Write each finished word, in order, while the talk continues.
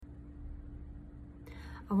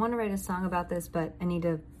I want to write a song about this, but I need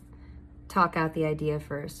to talk out the idea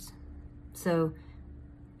first. So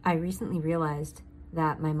I recently realized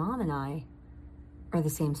that my mom and I are the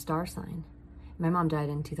same star sign. My mom died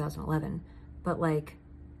in 2011, but like,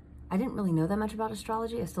 I didn't really know that much about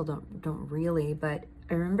astrology. I still don't really, but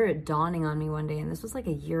I remember it dawning on me one day, and this was like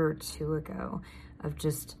a year or two ago, of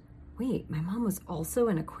just, wait, my mom was also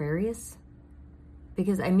an Aquarius?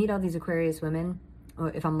 Because I meet all these Aquarius women,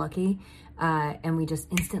 or if I'm lucky, and we just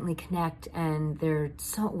instantly connect, and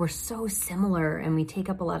we're so similar, and we take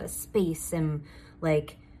up a lot of space, and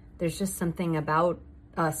like, there's just something about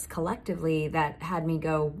us collectively that had me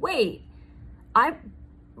go, wait,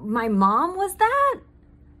 my mom was that?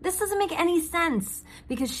 This doesn't make any sense,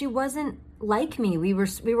 because she wasn't like me. We were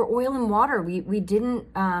oil and water. We didn't,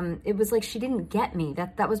 it was like she didn't get me.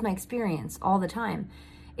 That was my experience all the time,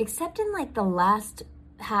 except in like the last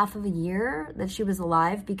half of a year that she was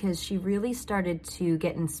alive, because she really started to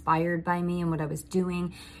get inspired by me and what I was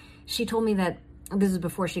doing. She told me that, this is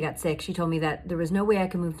before she got sick, she told me that there was no way I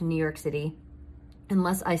could move to New York City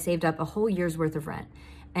unless I saved up a whole year's worth of rent.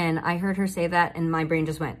 And I heard her say that, and my brain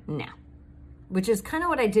just went, no. Which is kind of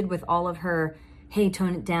what I did with all of her, hey,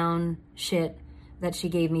 tone it down shit that she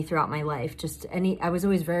gave me throughout my life. I was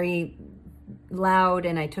always very loud,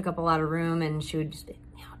 and I took up a lot of room, and she would just,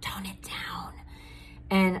 tone it down.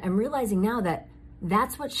 And I'm realizing now that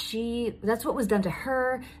that's what was done to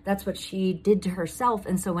her. That's what she did to herself.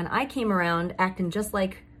 And so when I came around acting just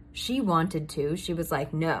like she wanted to, she was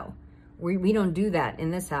like, no, we don't do that in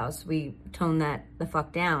this house. We tone that the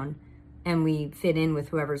fuck down, and we fit in with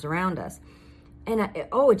whoever's around us. And it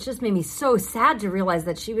just made me so sad to realize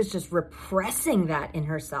that she was just repressing that in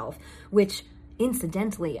herself, which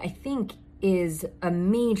incidentally, I think is a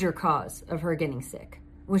major cause of her getting sick,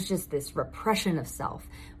 was just this repression of self,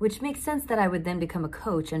 which makes sense that I would then become a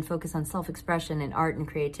coach and focus on self-expression and art and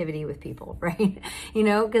creativity with people, right?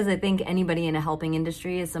 Because I think anybody in a helping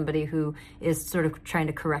industry is somebody who is sort of trying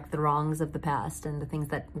to correct the wrongs of the past and the things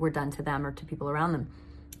that were done to them or to people around them,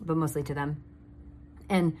 but mostly to them.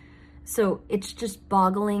 And so it's just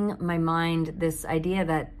boggling my mind, this idea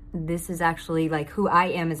that this is actually like who I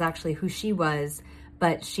am is actually who she was,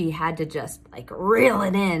 but she had to just like reel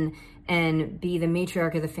it in and be the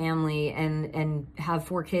matriarch of the family and have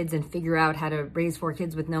 4 kids and figure out how to raise 4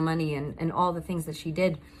 kids with no money and all the things that she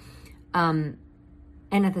did. And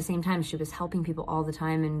at the same time, she was helping people all the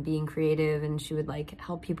time and being creative, and she would like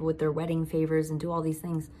help people with their wedding favors and do all these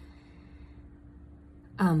things.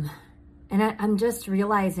 And I'm just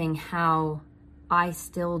realizing how I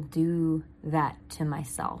still do that to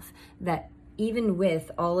myself. That even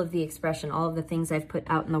with all of the expression, all of the things I've put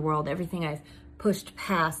out in the world, everything I've pushed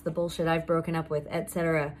past, the bullshit I've broken up with,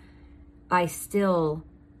 etc., I still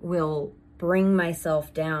will bring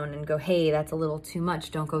myself down and go, hey, that's a little too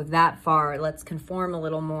much. Don't go that far. Let's conform a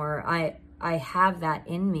little more. I have that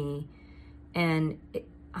in me, and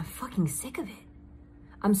I'm fucking sick of it.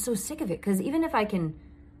 I'm so sick of it, because even if I can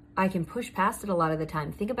push past it a lot of the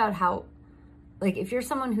time. Think about how, like, if you're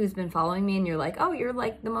someone who's been following me and you're like, oh, you're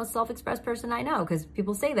like the most self-expressed person I know, because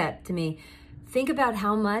people say that to me. Think about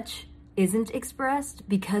how much isn't expressed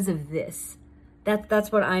because of this.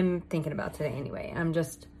 That's what I'm thinking about today anyway. And I'm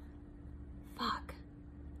just, fuck.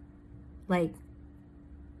 Like,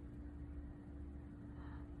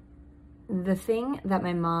 the thing that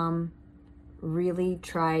my mom really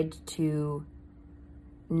tried to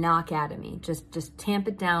knock out of me, just tamp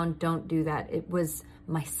it down, don't do that. It was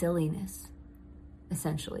my silliness,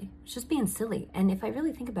 essentially. It's just being silly. And if I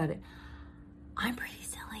really think about it, I'm pretty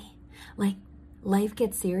silly. Like, life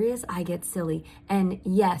gets serious, I get silly. And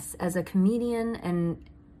yes, as a comedian and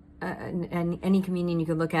any comedian you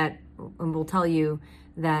could look at will tell you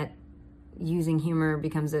that using humor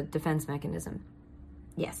becomes a defense mechanism.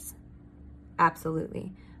 Yes,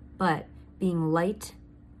 absolutely. But being light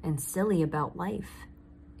and silly about life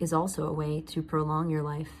is also a way to prolong your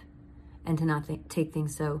life and to not take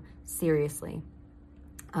things so seriously.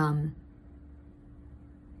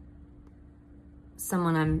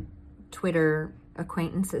 Someone I'm Twitter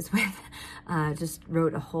acquaintances with just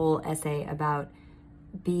wrote a whole essay about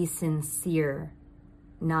be sincere,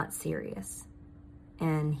 not serious.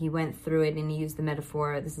 And he went through it and he used the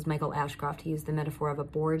metaphor, this is Michael Ashcroft, he used the metaphor of a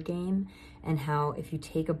board game, and how if you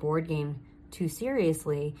take a board game too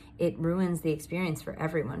seriously, it ruins the experience for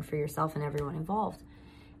everyone, for yourself and everyone involved.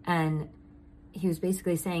 And he was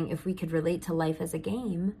basically saying if we could relate to life as a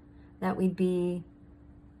game, that we'd be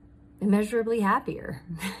immeasurably happier.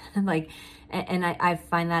 And I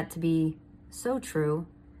find that to be so true.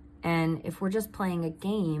 And if we're just playing a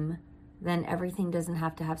game, then everything doesn't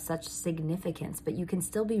have to have such significance, but you can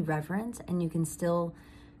still be reverent and you can still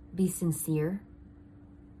be sincere,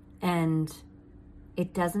 and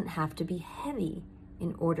it doesn't have to be heavy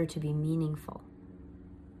in order to be meaningful.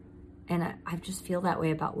 And I just feel that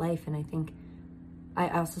way about life. And I think I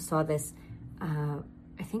also saw this,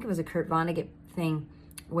 I think it was a Kurt Vonnegut thing,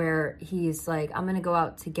 where he's like, I'm going to go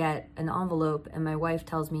out to get an envelope, and my wife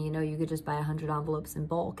tells me, you could just buy 100 envelopes in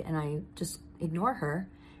bulk. And I just ignore her.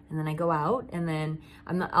 And then I go out, and then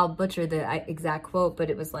I'll butcher the exact quote, but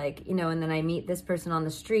it was like, and then I meet this person on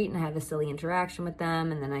the street and I have a silly interaction with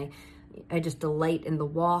them. And then I just delight in the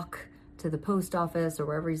walk to the post office or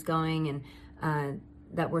wherever he's going. And,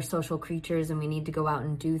 that we're social creatures and we need to go out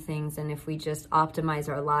and do things. And if we just optimize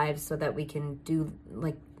our lives so that we can do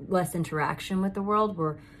like less interaction with the world,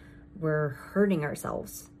 we're hurting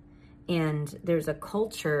ourselves. And there's a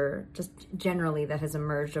culture just generally that has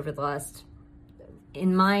emerged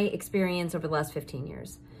in my experience, over the last 15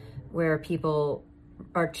 years, where people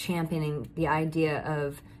are championing the idea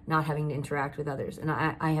of not having to interact with others. And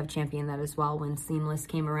I have championed that as well. When Seamless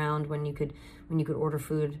came around, when you could order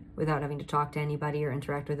food without having to talk to anybody or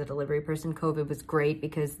interact with a delivery person. COVID was great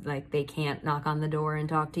because like they can't knock on the door and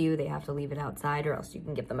talk to you. They have to leave it outside, or else you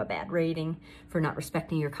can give them a bad rating for not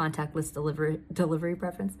respecting your contactless delivery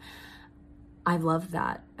preference. I love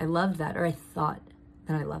that. Or I thought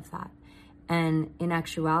that I loved that. And in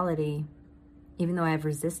actuality, even though I have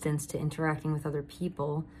resistance to interacting with other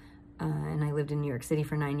people, and I lived in New York City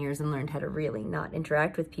for 9 years and learned how to really not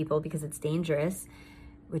interact with people because it's dangerous,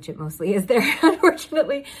 which it mostly is there,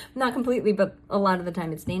 unfortunately. Not completely, but a lot of the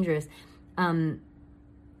time it's dangerous.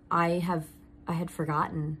 I had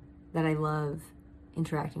forgotten that I love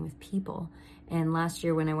interacting with people. And last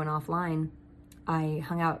year when I went offline, I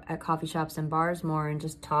hung out at coffee shops and bars more and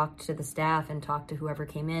just talked to the staff and talked to whoever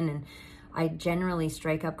came in. And I generally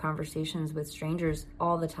strike up conversations with strangers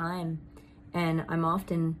all the time. And I'm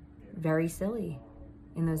often very silly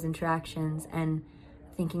in those interactions, and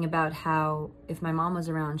thinking about how if my mom was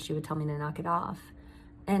around, she would tell me to knock it off.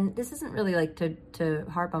 And this isn't really like to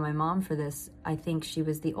harp on my mom for this. I think she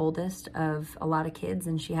was the oldest of a lot of kids,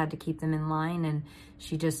 and she had to keep them in line, and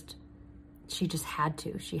she just had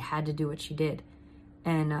to. She had to do what she did.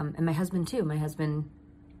 And my husband too. My husband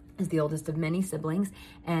is the oldest of many siblings.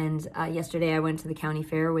 And yesterday I went to the county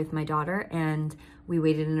fair with my daughter, and we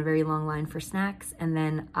waited in a very long line for snacks. And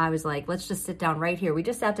then I was like, let's just sit down right here. We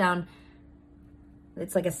just sat down.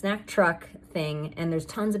 It's like a snack truck thing, and there's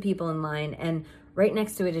tons of people in line. And right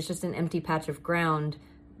next to it is just an empty patch of ground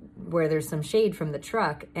where there's some shade from the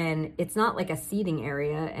truck. And it's not like a seating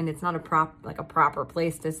area, and it's not a proper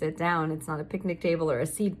place to sit down. It's not a picnic table or a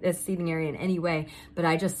seating area in any way. But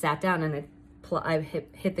I just sat down, and I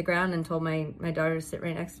hit the ground and told my daughter to sit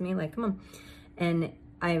right next to me, like, come on. And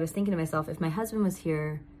I was thinking to myself, if my husband was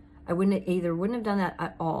here, I wouldn't have done that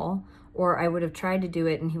at all, or I would have tried to do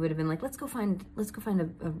it, and he would have been like, let's go find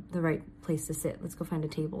the right place to sit. Let's go find a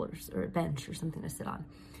table or a bench or something to sit on.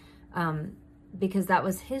 Because that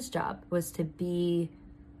was his job, was to be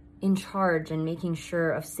in charge and making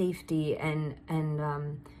sure of safety and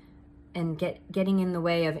getting in the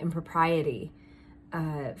way of impropriety.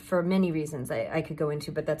 For many reasons I could go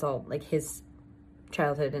into, but that's all like his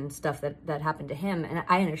childhood and stuff that happened to him. And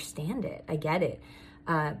I understand it. I get it.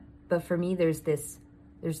 But for me, there's this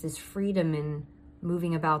freedom in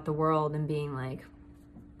moving about the world and being like,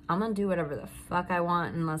 I'm going to do whatever the fuck I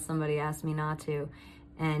want unless somebody asks me not to.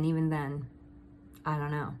 And even then, I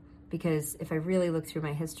don't know. Because if I really look through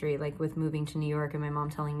my history, like with moving to New York and my mom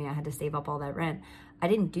telling me I had to save up all that rent, I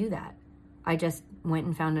didn't do that. I just went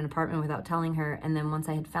and found an apartment without telling her. And then once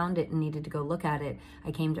I had found it and needed to go look at it,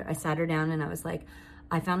 I sat her down and I was like,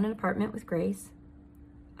 I found an apartment with Grace.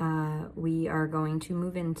 We are going to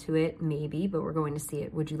move into it, maybe, but we're going to see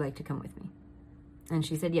it. Would you like to come with me? And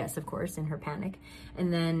she said yes, of course, in her panic.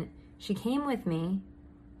 And then she came with me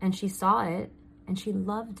and she saw it and she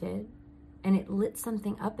loved it. And it lit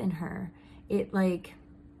something up in her. It like,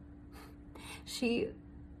 she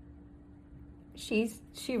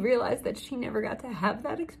realized that she never got to have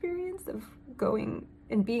that experience of going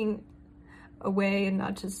and being away and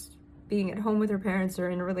not just being at home with her parents or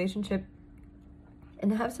in a relationship, and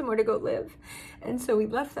to have somewhere to go live. And so we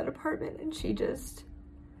left that apartment, and she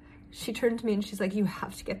turned to me and she's like, you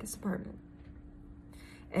have to get this apartment.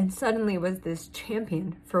 And suddenly was this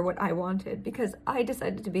champion for what I wanted, because I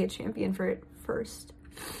decided to be a champion for it first.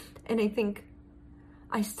 And I think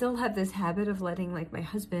I still have this habit of letting like my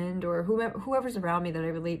husband or whoever's around me that I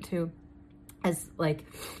relate to as like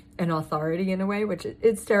an authority in a way, which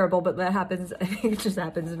it's terrible, but that happens. I think it just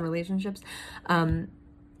happens in relationships.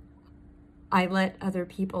 I let other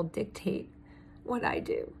people dictate what I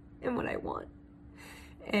do and what I want.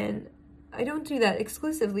 And I don't do that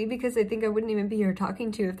exclusively because I think I wouldn't even be here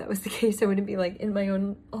talking to you if that was the case. I wouldn't be like in my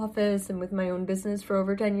own office and with my own business for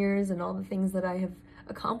over 10 years and all the things that I have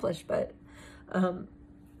accomplished. But I'm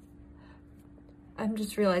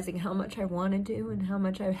just realizing how much I want to do and how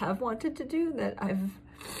much I have wanted to do, that I've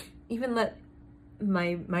even let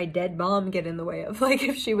my dead mom get in the way of, like,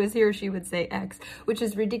 if she was here, she would say X, which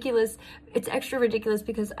is ridiculous. It's extra ridiculous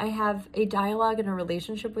because I have a dialogue and a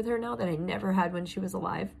relationship with her now that I never had when she was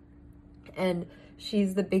alive. And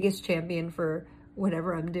she's the biggest champion for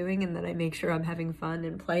whatever I'm doing, and that I make sure I'm having fun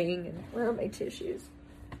and playing. And where are my tissues?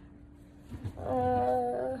 Where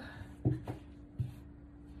are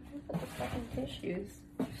the fucking tissues?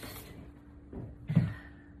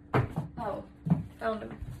 Oh, found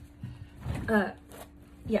them.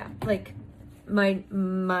 Yeah, like my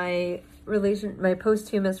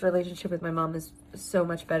posthumous relationship with my mom is so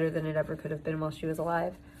much better than it ever could have been while she was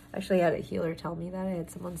alive. I actually had a healer tell me that. I had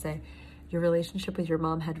someone say, your relationship with your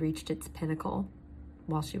mom had reached its pinnacle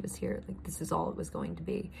while she was here. Like, this is all it was going to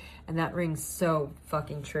be. And that rings so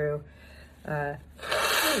fucking true. But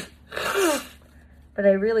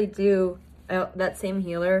I really do. That same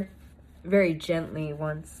healer very gently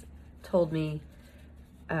once told me,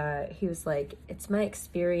 he was like, it's my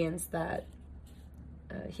experience that,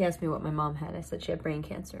 he asked me what my mom had. I said she had brain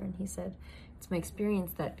cancer. And he said, it's my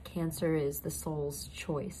experience that cancer is the soul's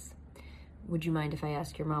choice. Would you mind if I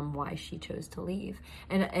ask your mom why she chose to leave?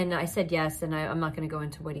 And I said yes, and I'm not going to go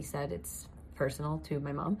into what he said. It's personal to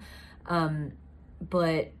my mom.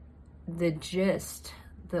 But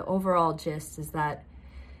the overall gist is that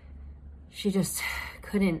she just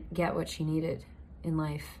couldn't get what she needed in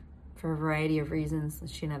life for a variety of reasons.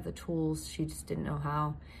 She didn't have the tools. She just didn't know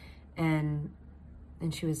how. And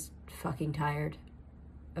she was fucking tired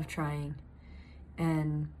of trying.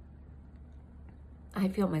 And I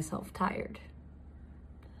feel myself tired.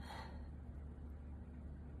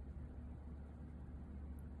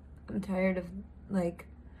 I'm tired of, like,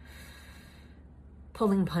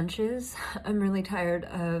 pulling punches. I'm really tired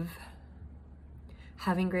of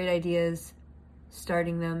having great ideas,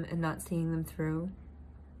 starting them and not seeing them through.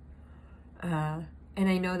 And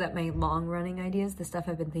I know that my long-running ideas, the stuff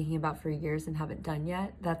I've been thinking about for years and haven't done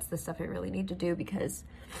yet, that's the stuff I really need to do, because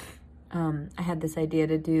I had this idea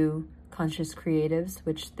to do Conscious Creatives,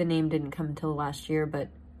 which the name didn't come until last year, but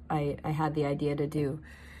I had the idea to do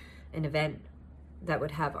an event that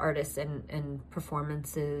would have artists and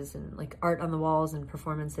performances and, like, art on the walls and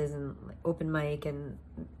performances and, like, open mic and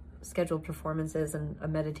scheduled performances and a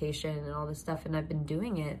meditation and all this stuff. And I've been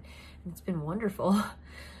doing it, and it's been wonderful.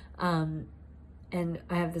 And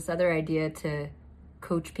I have this other idea to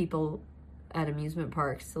coach people at amusement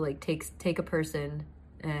parks. So, like, take a person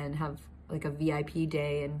and have, like, a VIP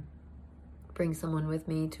day and bring someone with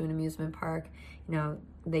me to an amusement park. You know,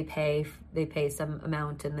 they pay some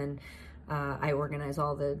amount, and then I organize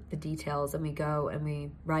all the details, and we go and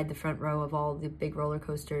we ride the front row of all the big roller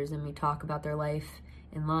coasters, and we talk about their life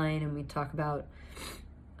in line, and we talk about,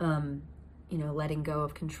 letting go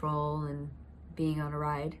of control and being on a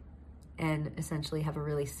ride, and essentially have a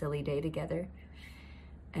really silly day together.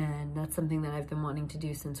 And that's something that I've been wanting to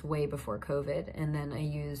do since way before COVID. And then I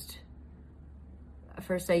used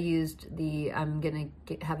the I'm gonna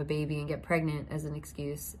have a baby and get pregnant as an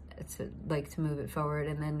excuse to move it forward.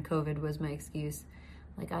 And then COVID was my excuse.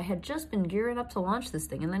 Like, I had just been gearing up to launch this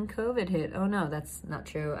thing, and then COVID hit. Oh no, that's not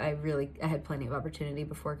true. I had plenty of opportunity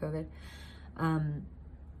before COVID.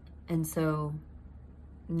 And so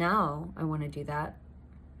now I want to do that.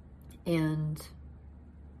 And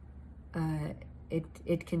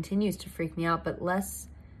it continues to freak me out, but less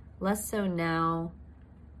so now.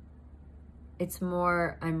 It's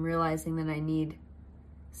more, I'm realizing that I need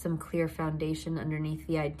some clear foundation underneath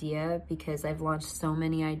the idea, because I've launched so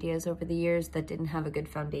many ideas over the years that didn't have a good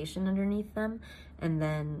foundation underneath them, and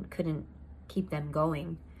then couldn't keep them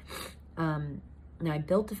going. Now, I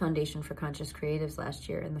built a foundation for Conscious Creatives last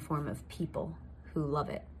year in the form of people who love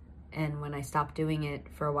it. And when I stopped doing it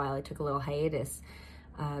for a while, I took a little hiatus.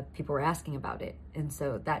 People were asking about it. And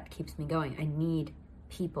so that keeps me going. I need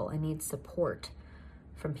people. I need support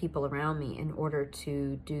from people around me in order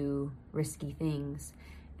to do risky things.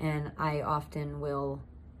 And I often will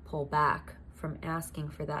pull back from asking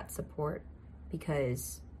for that support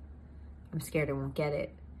because I'm scared I won't get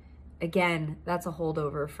it. Again, that's a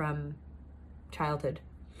holdover from childhood,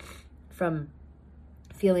 from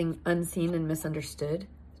feeling unseen and misunderstood,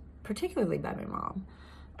 particularly by my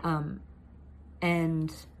mom.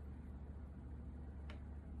 And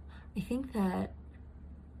I think that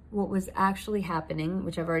what was actually happening,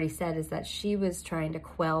 which I've already said, is that she was trying to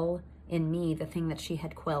quell in me the thing that she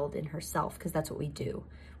had quelled in herself, because that's what we do.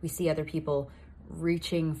 We see other people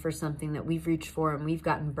reaching for something that we've reached for and we've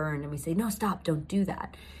gotten burned, and we say, no, stop, don't do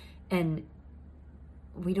that. And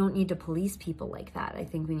we don't need to police people like that. I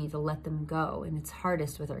think we need to let them go. And it's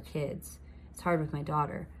hardest with our kids. It's hard with my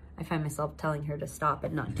daughter. I find myself telling her to stop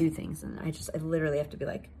and not do things. And I literally have to be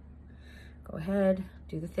like, go ahead,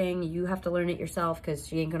 do the thing. You have to learn it yourself, because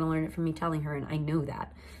she ain't going to learn it from me telling her. And I know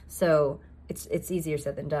that. So it's easier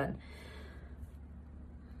said than done.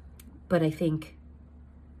 But I think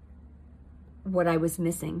what I was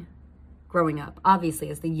missing growing up, obviously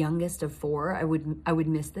as the youngest of 4, I would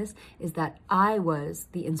miss this, is that I was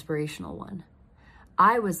the inspirational one.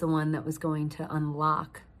 I was the one that was going to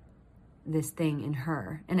unlock this thing in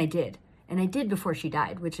her. And I did. And I did before she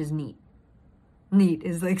died, which is neat. Neat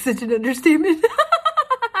is like such an understatement.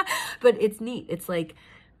 But it's neat. It's like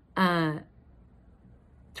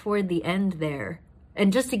toward the end there.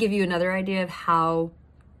 And just to give you another idea of how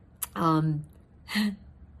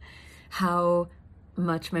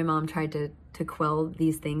much my mom tried to quell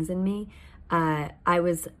these things in me. I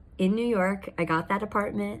was in New York. I got that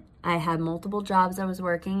apartment. I had multiple jobs I was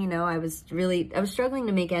working. I was struggling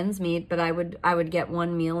to make ends meet, but I would get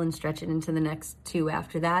one meal and stretch it into the next 2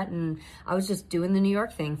 after that. And I was just doing the New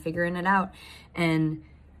York thing, figuring it out. And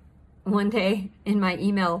one day in my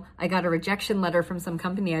email, I got a rejection letter from some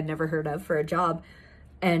company I'd never heard of for a job.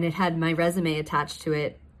 And it had my resume attached to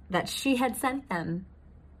it that she had sent them.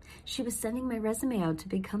 She was sending my resume out to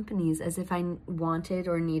big companies as if I wanted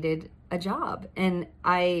or needed a job. And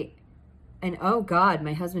oh God,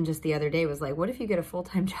 my husband just the other day was like, what if you get a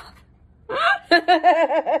full-time job?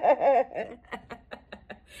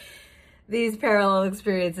 These parallel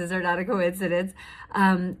experiences are not a coincidence.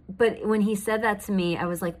 But when he said that to me, I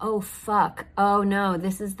was like, oh fuck. Oh no,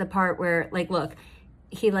 this is the part where, like, look,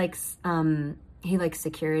 he likes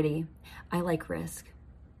security. I like risk.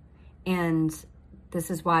 And this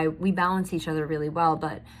is why we balance each other really well.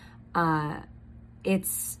 But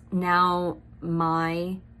it's now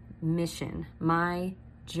my mission, my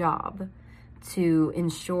job, to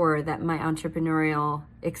ensure that my entrepreneurial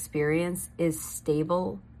experience is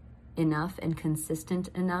stable enough and consistent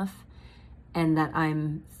enough, and that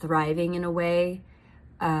I'm thriving in a way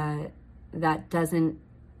that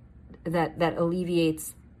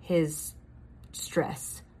alleviates his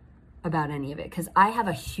stress about any of it. Because I have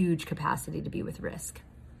a huge capacity to be with risk.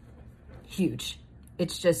 Huge.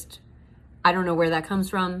 It's just, I don't know where that comes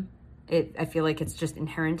from. I feel like it's just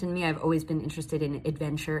inherent in me. I've always been interested in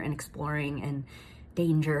adventure and exploring and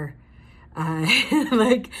danger.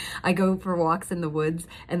 Like, I go for walks in the woods,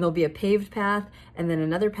 and there'll be a paved path, and then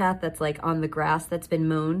another path that's like on the grass that's been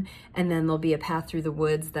mown, and then there'll be a path through the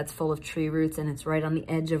woods that's full of tree roots, and it's right on the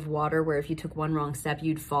edge of water where if you took one wrong step,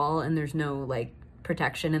 you'd fall, and there's no like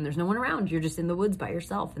protection, and there's no one around. You're just in the woods by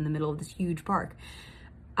yourself in the middle of this huge park.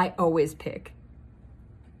 I always pick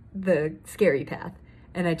the scary path.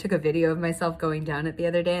 And I took a video of myself going down it the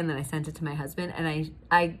other day, and then I sent it to my husband. And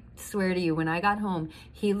I swear to you, when I got home,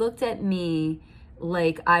 he looked at me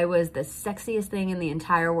like I was the sexiest thing in the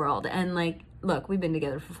entire world. And like, look, we've been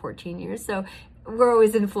together for 14 years, so we're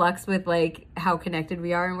always in flux with like how connected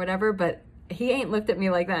we are and whatever. But he ain't looked at me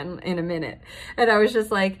like that in a minute. And I was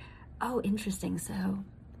just like, oh, interesting. So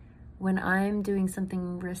when I'm doing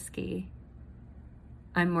something risky,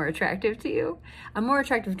 I'm more attractive to you. I'm more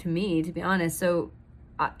attractive to me, to be honest. So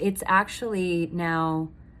it's actually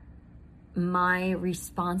now my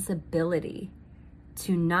responsibility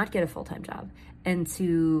to not get a full-time job and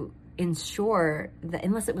to ensure that,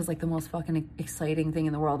 unless it was like the most fucking exciting thing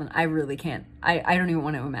in the world, and I really can't, I don't even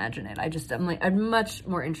want to imagine it. I'm much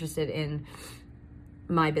more interested in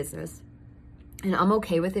my business. And I'm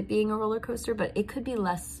okay with it being a roller coaster, but it could be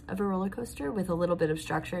less of a roller coaster with a little bit of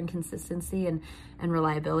structure and consistency and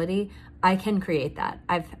reliability. I can create that.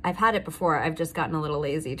 I've had it before. I've just gotten a little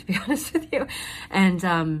lazy, to be honest with you. And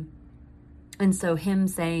so him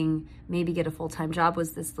saying maybe get a full-time job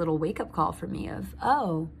was this little wake-up call for me of,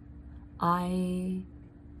 oh, I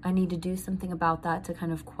need to do something about that to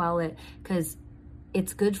kind of quell it, because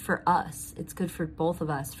it's good for us. It's good for both of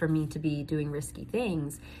us, for me to be doing risky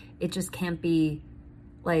things. It just can't be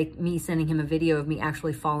like me sending him a video of me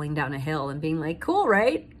actually falling down a hill and being like, cool,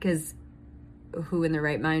 right? Because who in their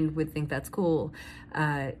right mind would think that's cool?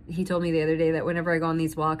 He told me the other day that whenever I go on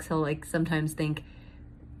these walks, he'll like sometimes think,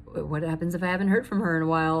 what happens if I haven't heard from her in a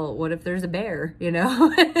while? What if there's a bear, you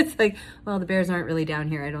know? It's like, well, the bears aren't really down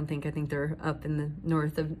here, I don't think. I think they're up in the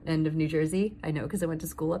north end of New Jersey. I know, because I went to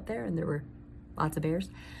school up there and there were lots of bears.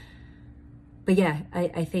 But yeah,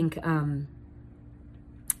 I think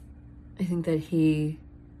that he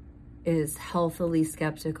is healthily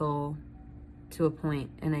skeptical to a point,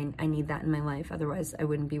 and I need that in my life. Otherwise, I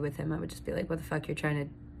wouldn't be with him. I would just be like, what the fuck, you're trying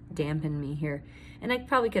to dampen me here. And I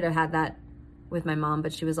probably could have had that with my mom,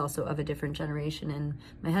 but she was also of a different generation. And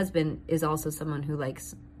my husband is also someone who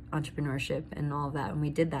likes entrepreneurship and all of that, and we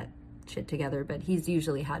did that shit together, but he's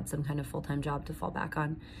usually had some kind of full-time job to fall back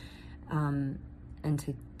on,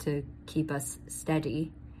 and to keep us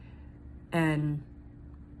steady. And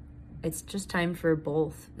it's just time for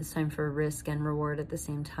both. It's time for risk and reward at the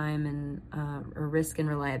same time, and or risk and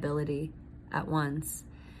reliability at once.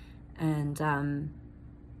 And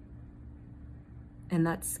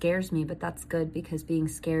that scares me, but that's good, because being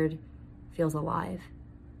scared feels alive.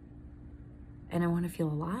 And I want to feel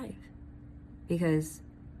alive, because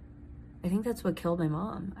I think that's what killed my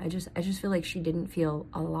mom. I just feel like she didn't feel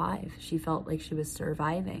alive. She felt like she was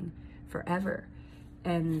surviving forever.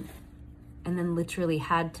 And then literally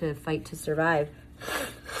had to fight to survive,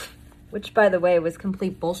 which, by the way, was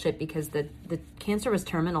complete bullshit, because the cancer was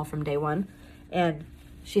terminal from day one, and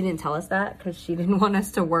she didn't tell us that because she didn't want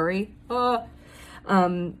us to worry.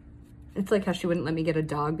 It's like how she wouldn't let me get a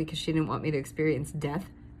dog because she didn't want me to experience death.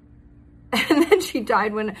 And then she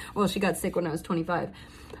died she got sick when I was 25.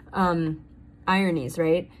 Ironies,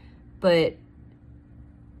 right? But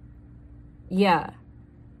yeah,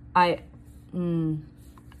 I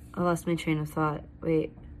lost my train of thought.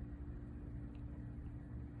 Wait.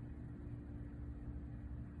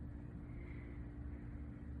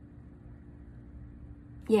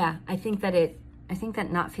 Yeah, I think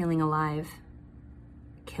that not feeling alive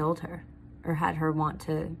killed her, or had her want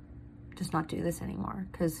to just not do this anymore.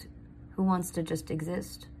 Because who wants to just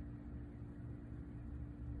exist?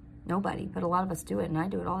 Nobody, but a lot of us do it, and I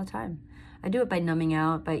do it all the time. I do it by numbing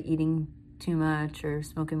out, by eating too much, or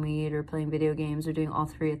smoking weed, or playing video games, or doing all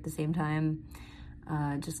three at the same time.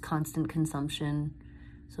 Just constant consumption,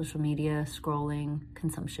 social media, scrolling,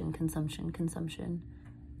 consumption.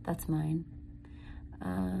 That's mine.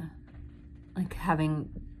 Like having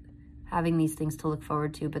these things to look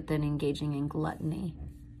forward to, but then engaging in gluttony.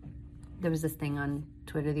 There was this thing on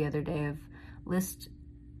Twitter the other day of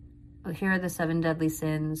here are the 7 deadly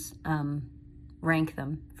sins, rank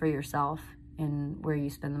them for yourself in where you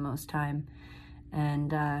spend the most time.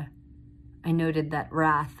 And I noted that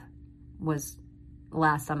wrath was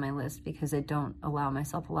last on my list, because I don't allow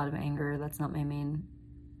myself a lot of anger. That's not my main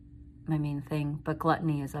thing. But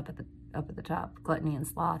gluttony is up at the top. Gluttony and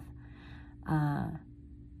sloth.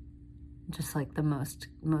 Just like the most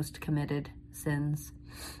committed sins.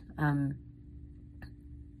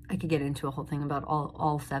 I could get into a whole thing about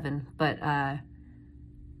all 7, but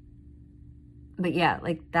yeah,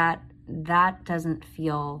 like that doesn't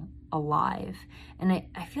feel alive. And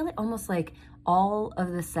I feel it almost like all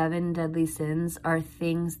of the 7 deadly sins are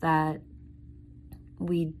things that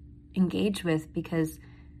we engage with because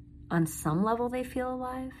on some level they feel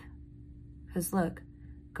alive. Because look,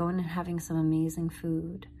 going and having some amazing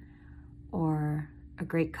food, or a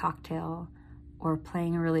great cocktail, or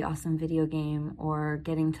playing a really awesome video game, or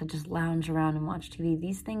getting to just lounge around and watch TV.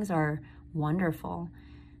 These things are wonderful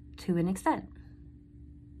to an extent.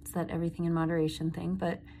 It's that everything in moderation thing.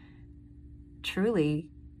 But truly,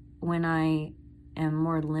 when I am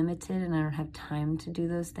more limited and I don't have time to do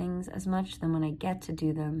those things as much, then when I get to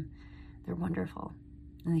do them, they're wonderful.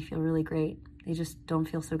 And they feel really great. They just don't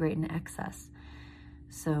feel so great in excess.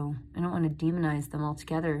 So I don't want to demonize them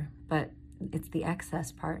altogether, but it's the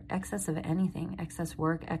excess part. Excess of anything. Excess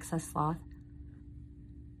work, excess sloth.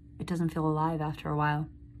 It doesn't feel alive after a while.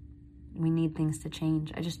 We need things to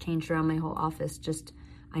change. I just changed around my whole office.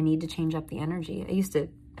 I need to change up the energy. I used to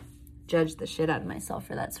judge the shit out of myself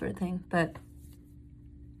for that sort of thing. But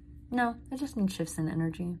no, I just need shifts in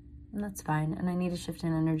energy. And that's fine. And I need a shift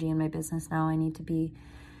in energy in my business now. I need to be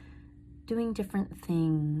doing different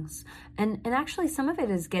things. And actually some of it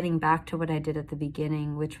is getting back to what I did at the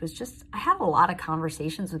beginning, which was just, I have a lot of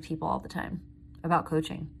conversations with people all the time about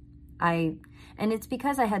coaching. And it's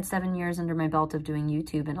because I had 7 years under my belt of doing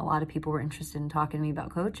YouTube, and a lot of people were interested in talking to me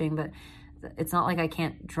about coaching, but it's not like I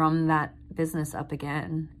can't drum that business up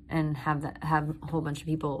again and have a whole bunch of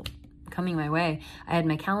people coming my way. I had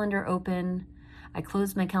my calendar open. I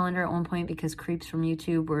closed my calendar at one point because creeps from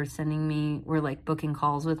YouTube were like booking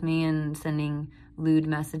calls with me and sending lewd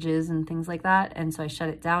messages and things like that. And so I shut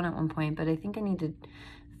it down at one point, but I think I need to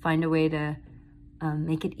find a way to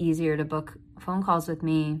make it easier to book phone calls with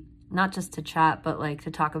me, not just to chat, but like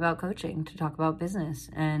to talk about coaching, to talk about business,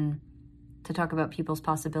 and to talk about people's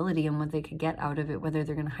possibility and what they could get out of it, whether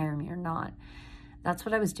they're going to hire me or not. That's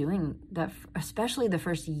what I was doing, especially the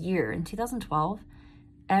first year in 2012.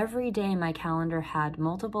 every day my calendar had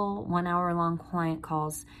multiple 1 hour long client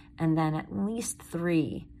calls and then at least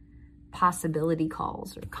 3 possibility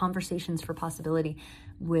calls or conversations for possibility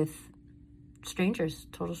with strangers,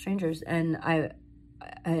 total strangers. And at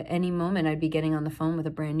any moment I'd be getting on the phone with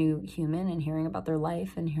a brand new human and hearing about their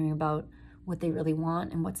life and hearing about what they really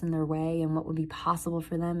want and what's in their way and what would be possible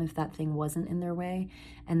for them if that thing wasn't in their way.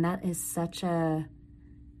 And that is such an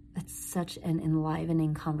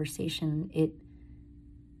enlivening conversation.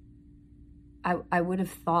 I would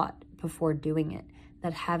have thought before doing it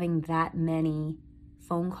that having that many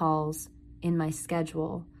phone calls in my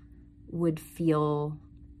schedule would feel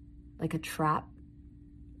like a trap.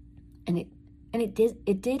 And it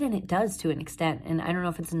did and it does to an extent. And I don't know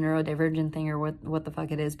if it's a neurodivergent thing or what the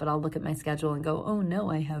fuck it is, but I'll look at my schedule and go, oh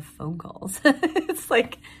no, I have phone calls. It's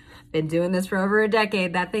like, been doing this for over a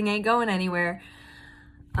decade. That thing ain't going anywhere.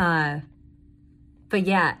 But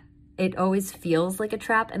yeah, it always feels like a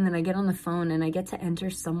trap. And then I get on the phone and I get to enter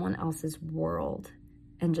someone else's world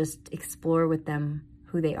and just explore with them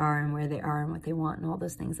who they are and where they are and what they want and all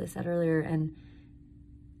those things I said earlier. And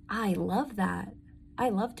I love that. I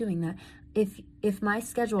love doing that. If my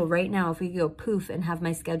schedule right now, if we could go poof and have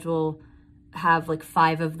my schedule have like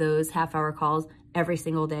 5 of those half-hour calls every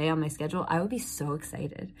single day on my schedule, I would be so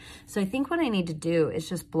excited. So I think what I need to do is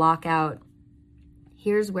just block out,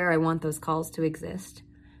 here's where I want those calls to exist.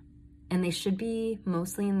 And they should be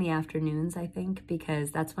mostly in the afternoons, I think,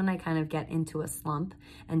 because that's when I kind of get into a slump,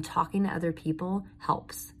 and talking to other people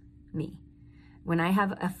helps me. When I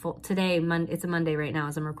have a full, today, it's a Monday right now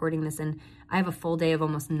as I'm recording this, and I have a full day of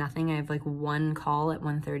almost nothing. I have like one call at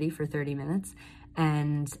 1:30 for 30 minutes,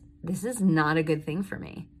 and this is not a good thing for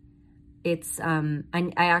me. It's,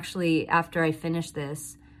 I actually, after I finish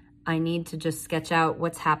this, I need to just sketch out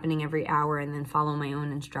what's happening every hour and then follow my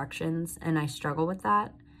own instructions, and I struggle with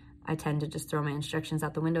that. I tend to just throw my instructions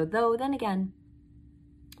out the window, though then again,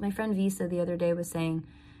 my friend Visa the other day was saying,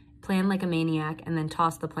 plan like a maniac and then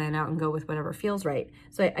toss the plan out and go with whatever feels right.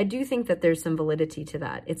 So I do think that there's some validity to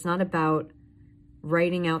that. It's not about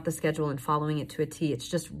writing out the schedule and following it to a T. It's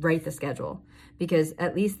just write the schedule, because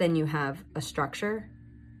at least then you have a structure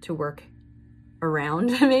to work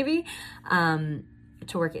around, maybe, to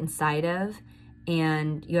work inside of,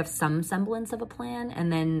 and you have some semblance of a plan.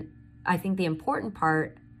 And then I think the important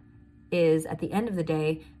part is at the end of the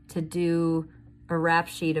day to do a rap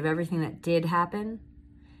sheet of everything that did happen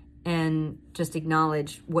and just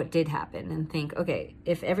acknowledge what did happen and think, okay,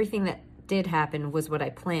 if everything that did happen was what I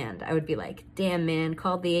planned, I would be like, damn man,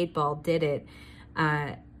 called the 8 ball, did it.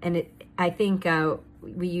 I think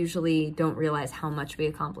we usually don't realize how much we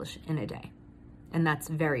accomplish in a day. And that's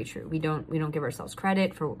very true. We don't give ourselves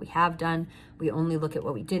credit for what we have done. We only look at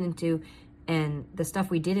what we didn't do. And the stuff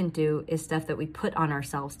we didn't do is stuff that we put on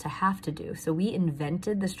ourselves to have to do. So we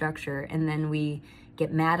invented the structure and then we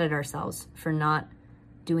get mad at ourselves for not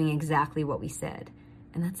doing exactly what we said.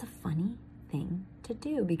 And that's a funny thing to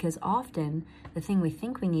do, because often the thing we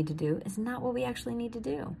think we need to do is not what we actually need to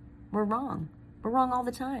do. We're wrong. We're wrong all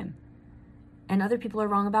the time. And other people are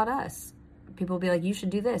wrong about us. People will be like, you should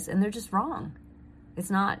do this. And they're just wrong. It's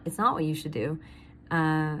not what you should do.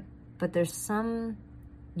 But there's some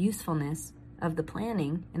usefulness of the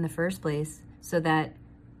planning in the first place so that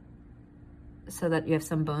you have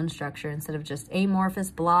some bone structure instead of just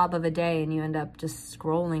amorphous blob of a day and you end up just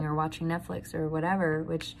scrolling or watching Netflix or whatever,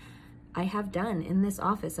 which I have done in this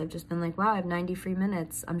office. I've just been like, wow, I have 90 free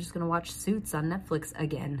minutes. I'm just going to watch Suits on Netflix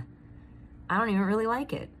again. I don't even really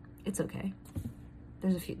like it. It's okay.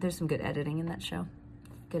 There's some good editing in that show.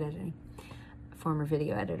 Good editing. Former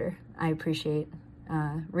video editor. I appreciate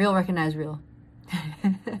real recognize real.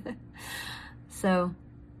 So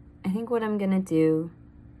I think what I'm going to do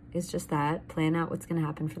is just that, plan out what's going to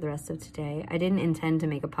happen for the rest of today. I didn't intend to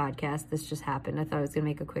make a podcast. This just happened. I thought I was going to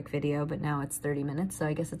make a quick video, but now it's 30 minutes, so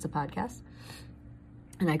I guess it's a podcast.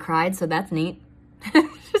 And I cried, so that's neat.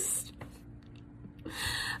 Just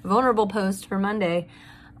vulnerable post for Monday.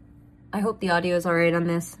 I hope the audio is all right on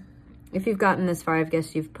this. If you've gotten this far, I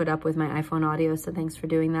guess you've put up with my iPhone audio, so thanks for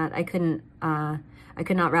doing that. I could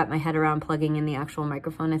not wrap my head around plugging in the actual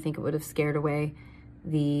microphone. I think it would have scared away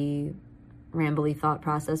the rambly thought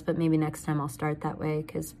process, but maybe next time I'll start that way,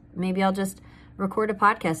 because maybe I'll just record a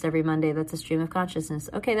podcast every Monday that's a stream of consciousness.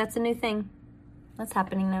 Okay, that's a new thing. That's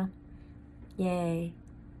happening now. Yay.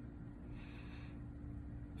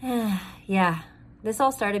 Yeah, this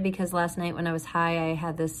all started because last night when I was high, I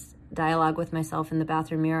had this dialogue with myself in the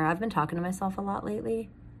bathroom mirror. I've been talking to myself a lot lately,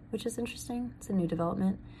 which is interesting. It's a new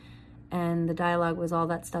development. And the dialogue was all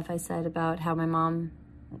that stuff I said about how my mom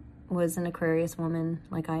was an Aquarius woman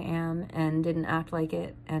like I am and didn't act like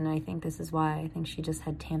it, and I think this is why. I think she just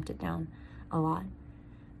had tamped it down a lot.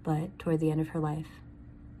 But toward the end of her life,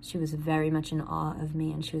 she was very much in awe of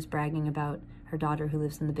me, and she was bragging about her daughter who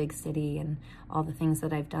lives in the big city and all the things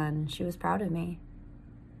that I've done. She was proud of me.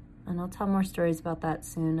 And I'll tell more stories about that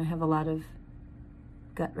soon. I have a lot of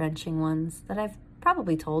gut-wrenching ones that I've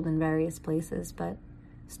probably told in various places, but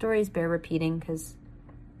stories bear repeating because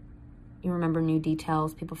you remember new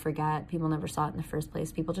details, people forget, people never saw it in the first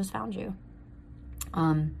place, people just found you.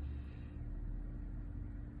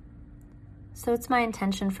 So it's my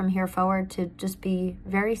intention from here forward to just be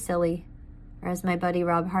very silly, or as my buddy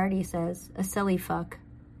Rob Hardy says, a silly fuck.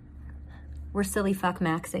 We're silly fuck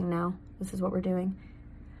maxing now. This is what we're doing.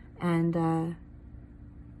 And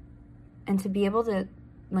to be able to,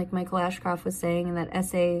 like Michael Ashcroft was saying in that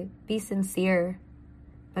essay, be sincere,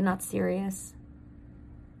 but not serious.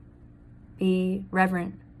 Be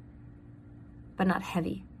reverent, but not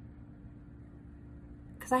heavy.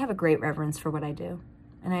 Because I have a great reverence for what I do.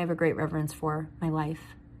 And I have a great reverence for my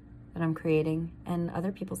life that I'm creating and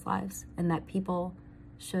other people's lives. And that people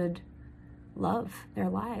should love their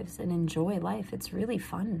lives and enjoy life. It's really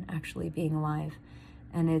fun, actually, being alive.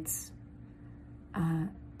 And it's,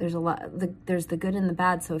 there's the good and the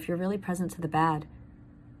bad. So if you're really present to the bad,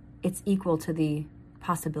 it's equal to the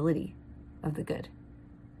possibility of the good.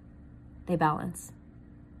 They balance.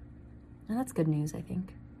 And that's good news, I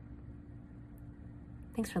think.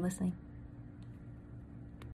 Thanks for listening.